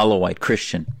 Shia, Alawite,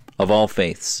 Christian, of all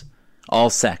faiths, all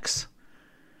sects.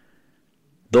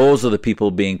 Those are the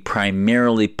people being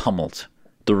primarily pummeled.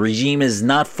 The regime is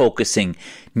not focusing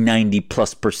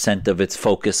 90+% of its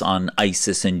focus on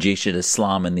ISIS and Jaish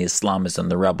al-Islam and the Islamists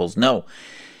and the rebels. No.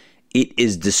 It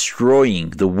is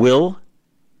destroying the will,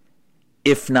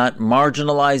 if not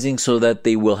marginalizing, so that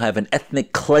they will have an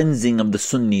ethnic cleansing of the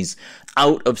Sunnis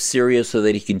out of Syria so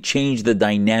that he can change the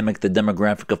dynamic, the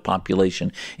demographic of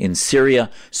population in Syria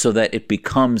so that it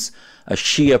becomes a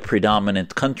Shia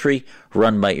predominant country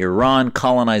run by Iran,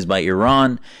 colonized by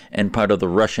Iran, and part of the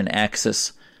Russian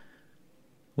axis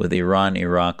with Iran,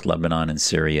 Iraq, Lebanon, and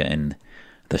Syria in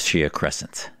the Shia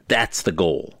crescent. That's the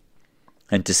goal.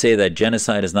 And to say that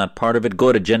genocide is not part of it,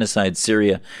 go to Genocide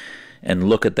Syria and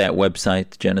look at that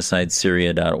website,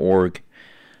 genocidesyria.org.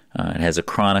 It has a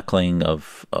chronicling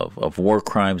of war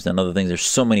crimes and other things. There's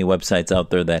so many websites out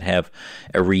there that have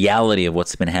a reality of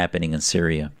what's been happening in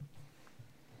Syria.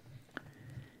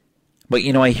 But,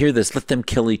 I hear this, let them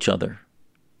kill each other.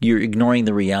 You're ignoring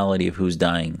the reality of who's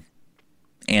dying.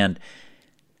 And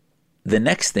the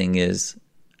next thing is,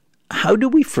 how do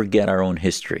we forget our own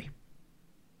history?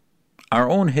 Our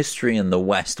own history in the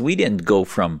West. We didn't go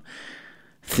from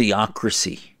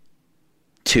theocracy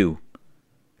to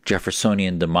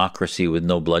Jeffersonian democracy with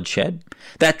no bloodshed.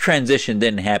 That transition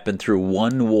didn't happen through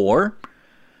one war.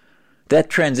 That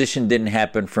transition didn't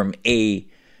happen from A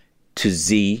to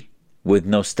Z with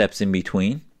no steps in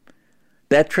between.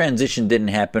 That transition didn't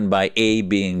happen by A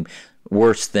being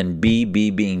worse than B, B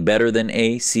being better than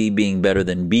A, C being better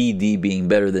than B, D being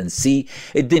better than C.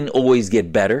 It didn't always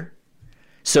get better.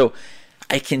 So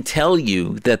I can tell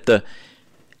you that the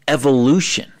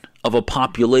evolution of a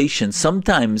population,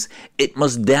 sometimes it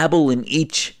must dabble in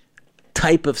each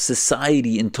type of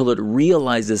society until it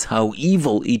realizes how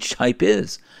evil each type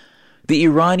is. The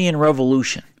Iranian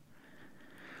Revolution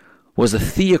was a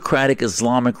theocratic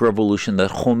Islamic revolution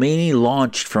that Khomeini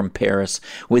launched from Paris,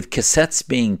 with cassettes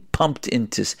being pumped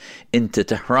into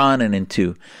Tehran and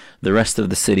into the rest of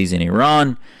the cities in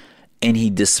Iran. And he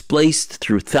displaced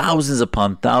through thousands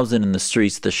upon thousands in the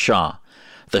streets the Shah.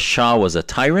 The Shah was a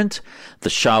tyrant. The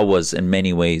Shah was in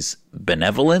many ways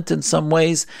benevolent in some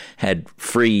ways, had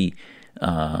free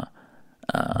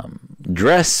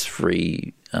dress,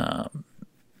 free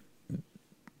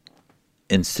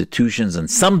institutions and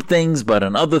some things, but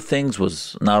in other things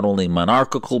was not only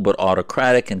monarchical but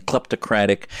autocratic and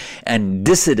kleptocratic, and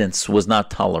dissidence was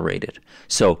not tolerated.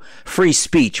 So free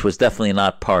speech was definitely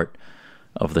not part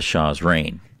of the Shah's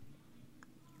reign.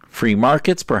 Free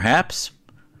markets, perhaps.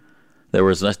 There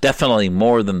was definitely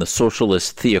more than the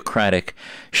socialist theocratic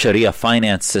Sharia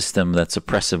finance system that's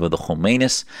oppressive of the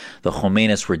Khomeinis. The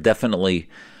Khomeinis were definitely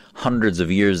hundreds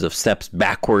of years of steps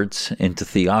backwards into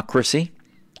theocracy.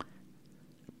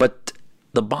 But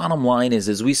the bottom line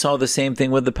is we saw the same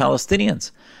thing with the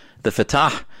Palestinians. The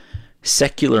Fatah,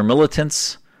 secular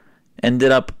militants,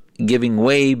 ended up giving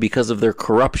way because of their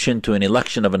corruption to an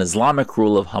election of an Islamic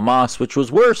rule of Hamas, which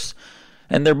was worse.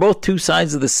 And they're both two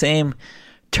sides of the same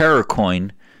terror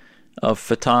coin of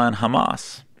Fatah and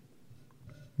Hamas.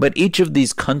 But each of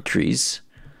these countries,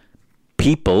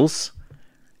 peoples,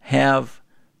 have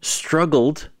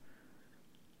struggled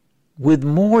with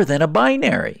more than a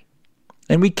binary.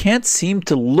 And we can't seem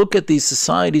to look at these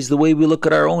societies the way we look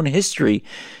at our own history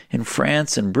in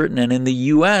France and Britain and in the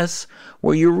U.S.,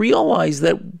 where you realize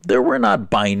that there were not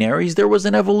binaries, there was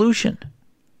an evolution.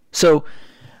 So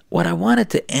what I wanted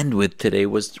to end with today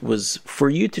was for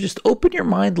you to just open your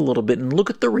mind a little bit and look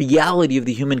at the reality of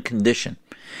the human condition.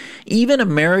 Even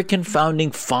American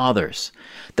founding fathers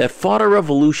that fought a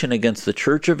revolution against the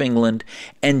Church of England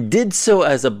and did so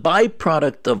as a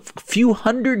byproduct of a few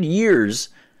hundred years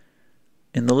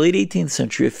in the late 18th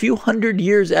century, a few hundred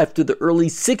years after the early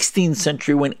 16th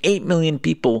century, when 8 million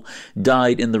people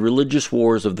died in the religious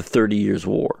wars of the 30 Years'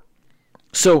 War.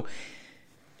 So,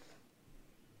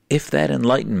 if that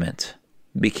Enlightenment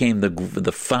became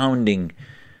the founding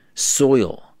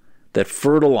soil that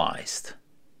fertilized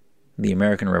the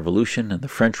American Revolution and the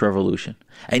French Revolution,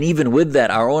 and even with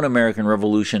that, our own American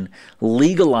Revolution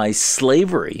legalized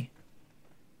slavery,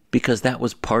 because that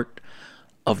was part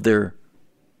of their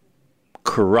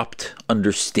corrupt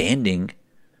understanding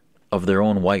of their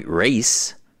own white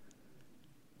race.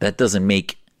 That doesn't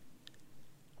make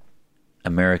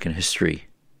American history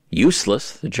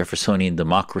useless. The Jeffersonian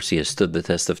democracy has stood the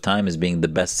test of time as being the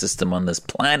best system on this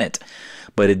planet.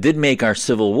 But it did make our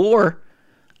Civil War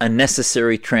a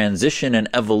necessary transition and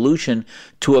evolution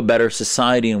to a better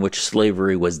society in which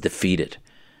slavery was defeated.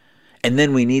 And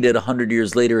then we needed 100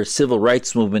 years later a civil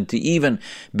rights movement to even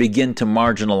begin to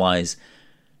marginalize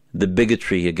the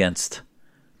bigotry against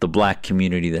the black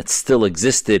community that still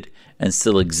existed and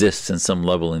still exists in some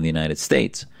level in the United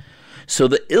States. So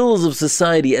the ills of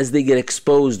society, as they get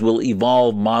exposed, will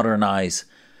evolve, modernize,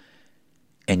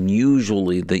 and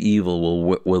usually the evil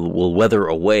will weather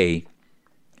away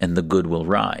and the good will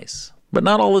rise. But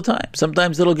not all the time.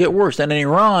 Sometimes it'll get worse. And in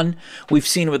Iran, we've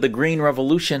seen with the Green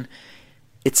Revolution,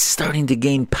 it's starting to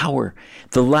gain power.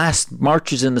 The last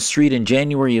marches in the street in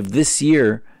January of this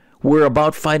year were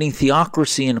about fighting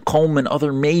theocracy in Qom and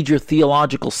other major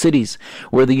theological cities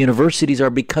where the universities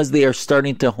are, because they are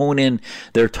starting to hone in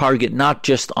their target not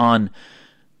just on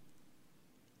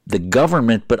the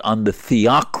government, but on the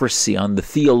theocracy, on the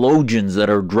theologians that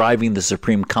are driving the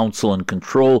Supreme Council and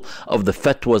control of the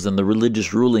fatwas and the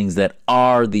religious rulings that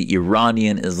are the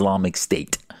Iranian Islamic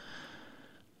State.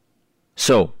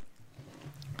 So,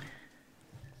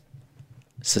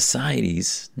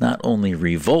 societies not only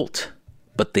revolt,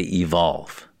 but they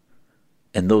evolve.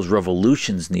 And those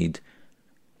revolutions need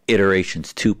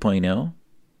iterations 2.0,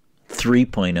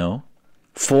 3.0,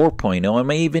 4.0, and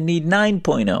may even need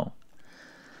 9.0.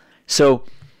 So,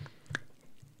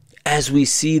 as we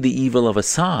see the evil of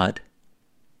Assad,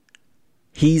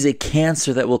 he's a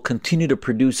cancer that will continue to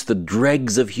produce the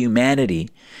dregs of humanity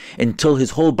until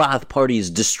his whole Ba'ath Party is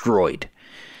destroyed.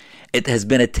 It has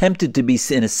been attempted to be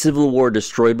in a civil war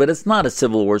destroyed, but it's not a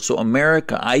civil war. So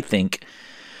America, I think,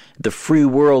 the free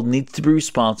world needs to be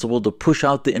responsible to push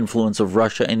out the influence of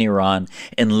Russia and Iran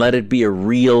and let it be a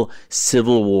real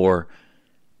civil war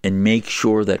and make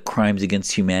sure that crimes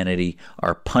against humanity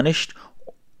are punished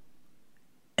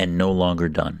and no longer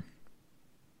done.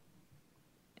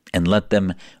 And let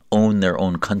them own their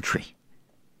own country.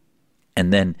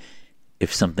 And then,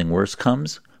 if something worse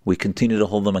comes, we continue to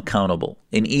hold them accountable.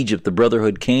 In Egypt, the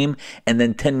Brotherhood came, and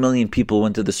then 10 million people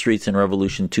went to the streets in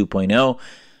Revolution 2.0.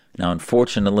 Now,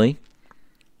 unfortunately,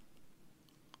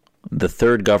 the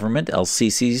third government,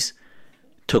 al-Sisi's,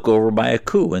 took over by a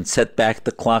coup and set back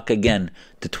the clock again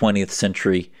to 20th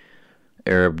century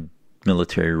Arab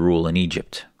military rule in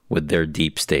Egypt with their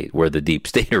deep state, where the deep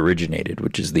state originated,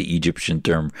 which is the Egyptian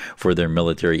term for their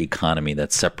military economy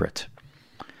that's separate.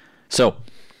 So,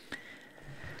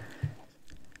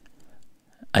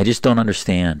 I just don't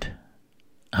understand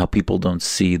how people don't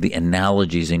see the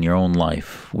analogies in your own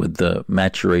life with the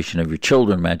maturation of your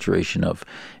children, maturation of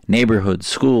neighborhoods,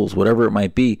 schools, whatever it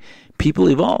might be. People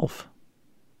evolve.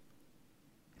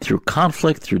 Through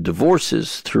conflict, through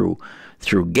divorces, through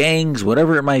gangs,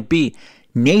 whatever it might be,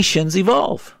 nations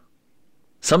evolve.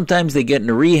 Sometimes they get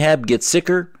into rehab, get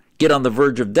sicker, get on the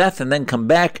verge of death, and then come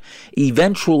back.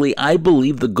 Eventually, I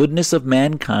believe the goodness of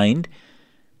mankind,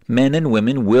 men and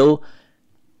women, will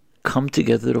come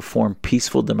together to form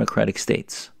peaceful democratic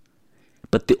states.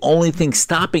 But the only thing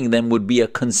stopping them would be a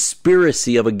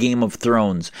conspiracy of a Game of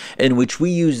Thrones in which we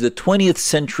use the 20th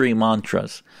century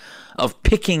mantras of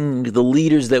picking the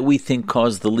leaders that we think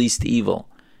cause the least evil.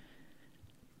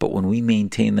 But when we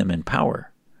maintain them in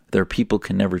power, their people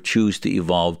can never choose to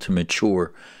evolve, to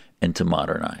mature, and to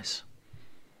modernize.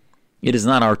 It is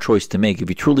not our choice to make. If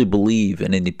you truly believe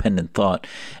in independent thought,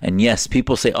 and yes,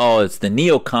 people say, oh, it's the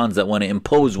neocons that want to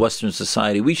impose Western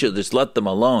society, we should just let them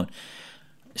alone.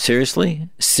 Seriously?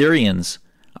 Syrians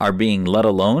are being let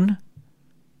alone?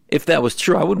 If that was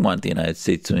true, I wouldn't want the United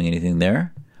States doing anything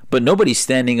there. But nobody's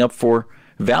standing up for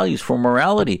values, for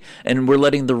morality. And we're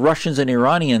letting the Russians and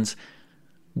Iranians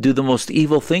do the most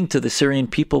evil thing to the Syrian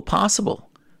people possible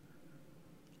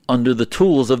under the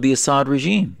tools of the Assad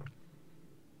regime.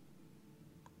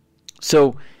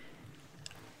 So,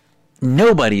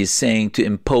 nobody is saying to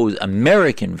impose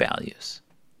American values,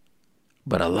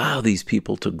 but allow these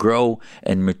people to grow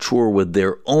and mature with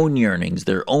their own yearnings,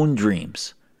 their own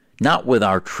dreams. Not with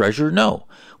our treasure, no.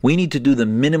 We need to do the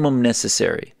minimum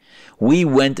necessary. We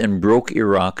went and broke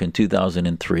Iraq in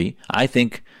 2003, I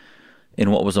think,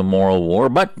 in what was a moral war,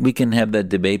 but we can have that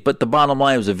debate. But the bottom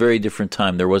line, it was a very different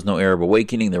time. There was no Arab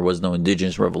awakening. There was no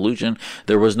indigenous revolution.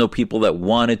 There was no people that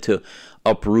wanted to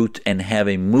uproot and have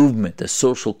a movement, a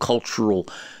social, cultural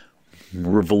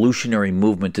revolutionary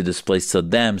movement to displace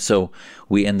Saddam, so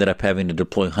we ended up having to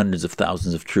deploy hundreds of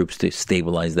thousands of troops to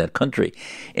stabilize that country.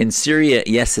 In Syria,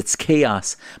 yes, it's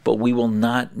chaos, but we will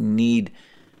not need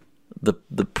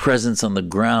the presence on the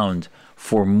ground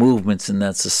for movements in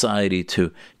that society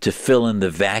to fill in the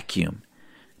vacuum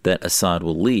that Assad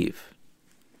will leave.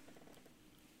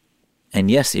 And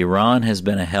yes, Iran has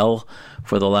been a hell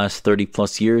for the last 30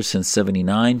 plus years, since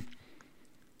 79.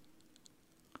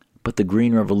 But the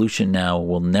Green Revolution now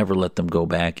will never let them go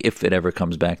back, if it ever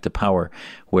comes back to power,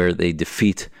 where they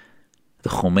defeat the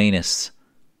Khomeinists.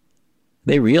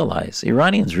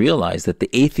 Iranians realize that the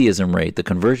atheism rate, the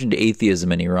conversion to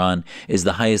atheism in Iran, is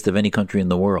the highest of any country in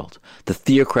the world. The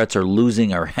theocrats are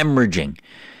hemorrhaging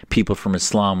people from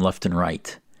Islam left and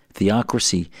right.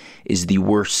 Theocracy is the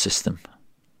worst system.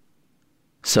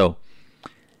 So,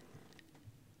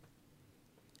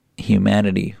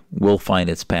 humanity will find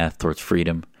its path towards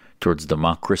freedom, towards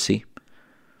democracy.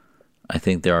 I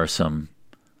think there are some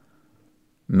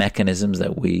mechanisms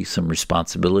some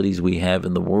responsibilities we have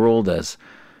in the world as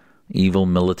evil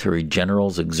military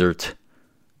generals exert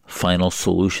final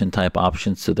solution type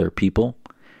options to their people.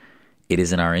 It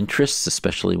is in our interests,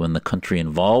 especially when the country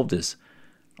involved is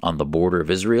on the border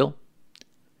of Israel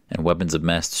and weapons of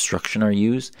mass destruction are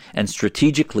used. And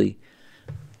strategically,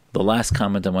 the last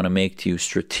comment I want to make to you,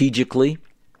 strategically,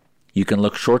 you can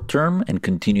look short term and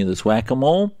continue this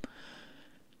whack-a-mole,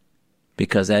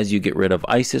 because as you get rid of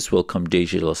ISIS, will come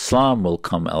Jaish al-Islam, will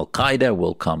come Al-Qaeda,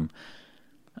 will come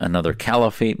another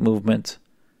caliphate movement,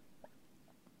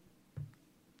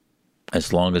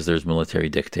 as long as there's military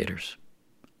dictators.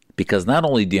 Because not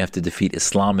only do you have to defeat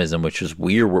Islamism, which is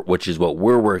what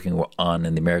we're working on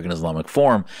in the American Islamic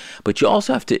Forum, but you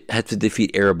also have to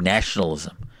defeat Arab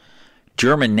nationalism.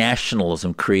 German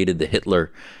nationalism created the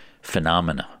Hitler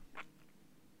phenomena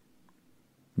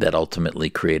that ultimately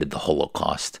created the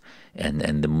Holocaust and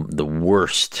the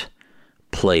worst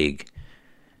plague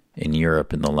in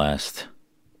Europe in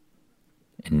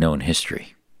known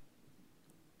history.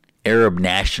 Arab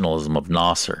nationalism of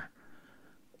Nasser,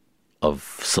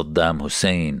 of Saddam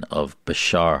Hussein, of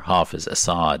Bashar Hafiz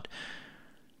Assad,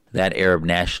 that Arab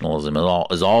nationalism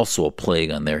is also a plague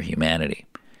on their humanity.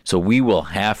 So we will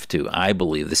have to, I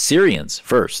believe, the Syrians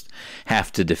first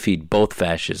have to defeat both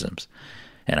fascisms.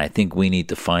 And I think we need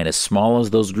to find, as small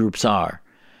as those groups are,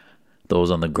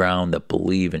 those on the ground that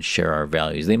believe and share our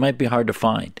values. They might be hard to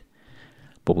find,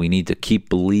 but we need to keep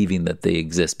believing that they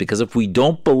exist. Because if we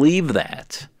don't believe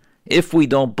that,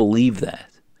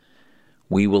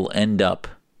 we will end up,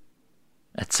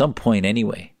 at some point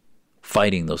anyway,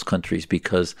 fighting those countries,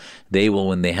 because they will,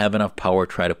 when they have enough power,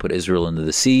 try to put Israel into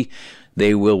the sea.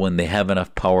 They will, when they have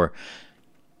enough power,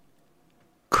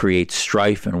 create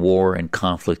strife and war and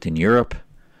conflict in Europe,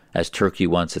 as Turkey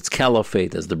wants its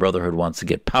caliphate, as the Brotherhood wants to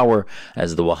get power,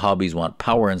 as the Wahhabis want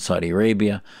power in Saudi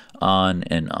Arabia, on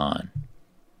and on.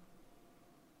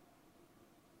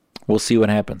 We'll see what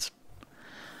happens.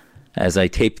 As I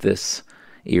tape this,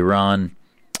 Iran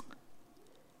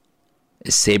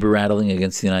is saber-rattling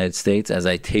against the United States. As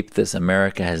I tape this,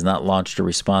 America has not launched a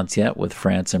response yet with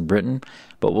France and Britain,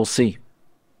 but we'll see.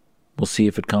 We'll see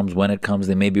if it comes, when it comes.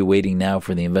 They may be waiting now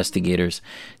for the investigators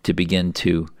to begin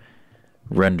to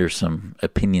render some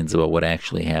opinions about what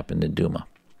actually happened in Duma.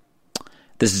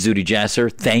 This is Zuhdi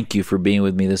Jasser. Thank you for being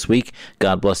with me this week.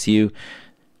 God bless you.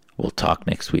 We'll talk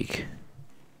next week.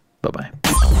 Bye-bye.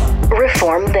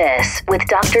 Reform This with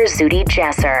Dr. Zuhdi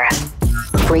Jasser.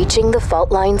 Breaching the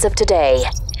fault lines of today.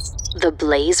 The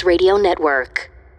Blaze Radio Network.